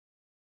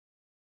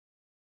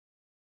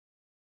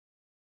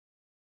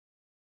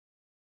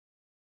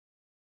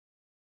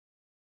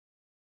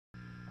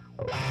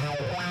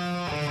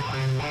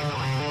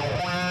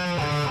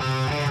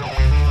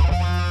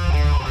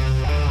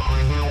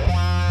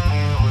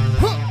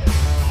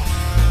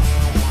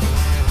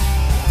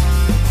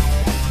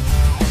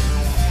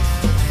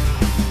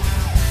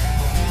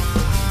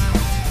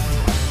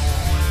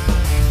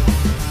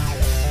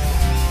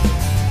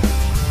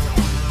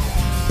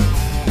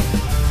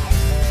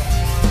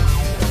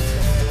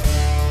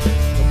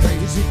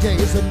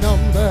Days are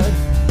numbered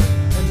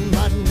and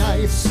my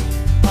nights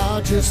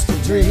are just a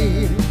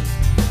dream.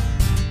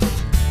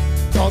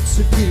 Thoughts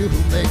of you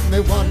make me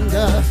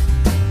wonder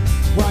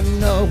why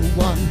no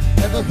one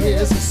ever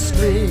hears a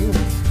scream.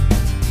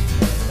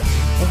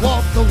 I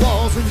walk the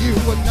walls and you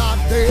are not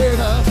there,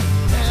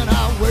 and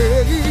I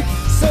wait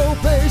so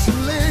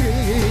patiently.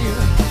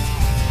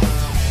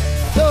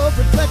 The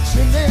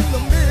reflection in the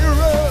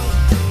mirror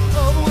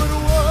of what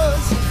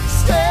was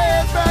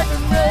stared back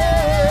at me.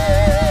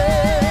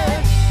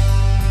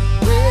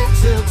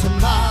 Till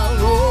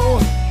tomorrow,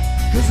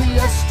 'cause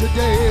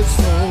yesterday is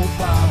so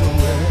far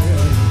away.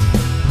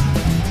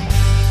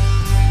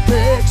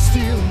 Beg,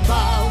 steal, and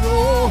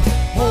borrow,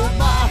 hold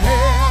my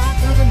hand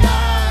through the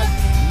night,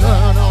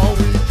 learn all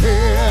we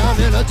can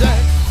in a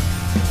day.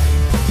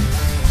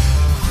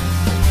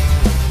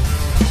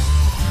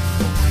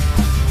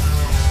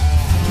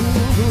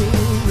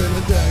 Ooh, in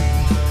a day.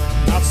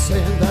 Not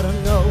saying that I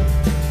know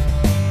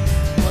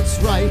what's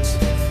right,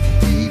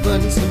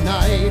 even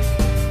tonight.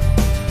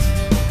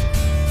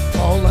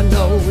 All I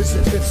know is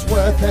if it's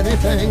worth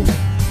anything,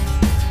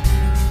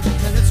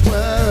 then it's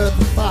worth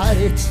the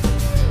fight.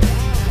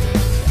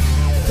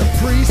 The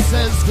priest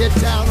says get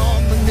down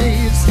on the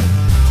knees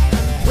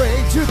and pray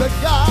to the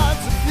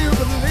gods if you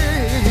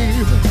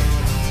believe.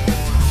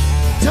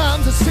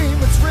 Times it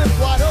seems it's ripped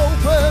wide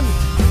open.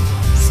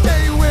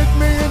 Stay with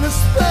me in the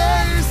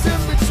space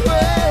in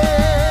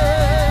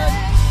between.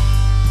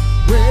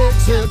 Wait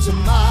till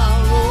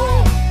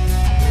tomorrow,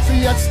 'cause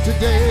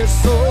yesterday is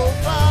so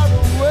far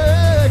away.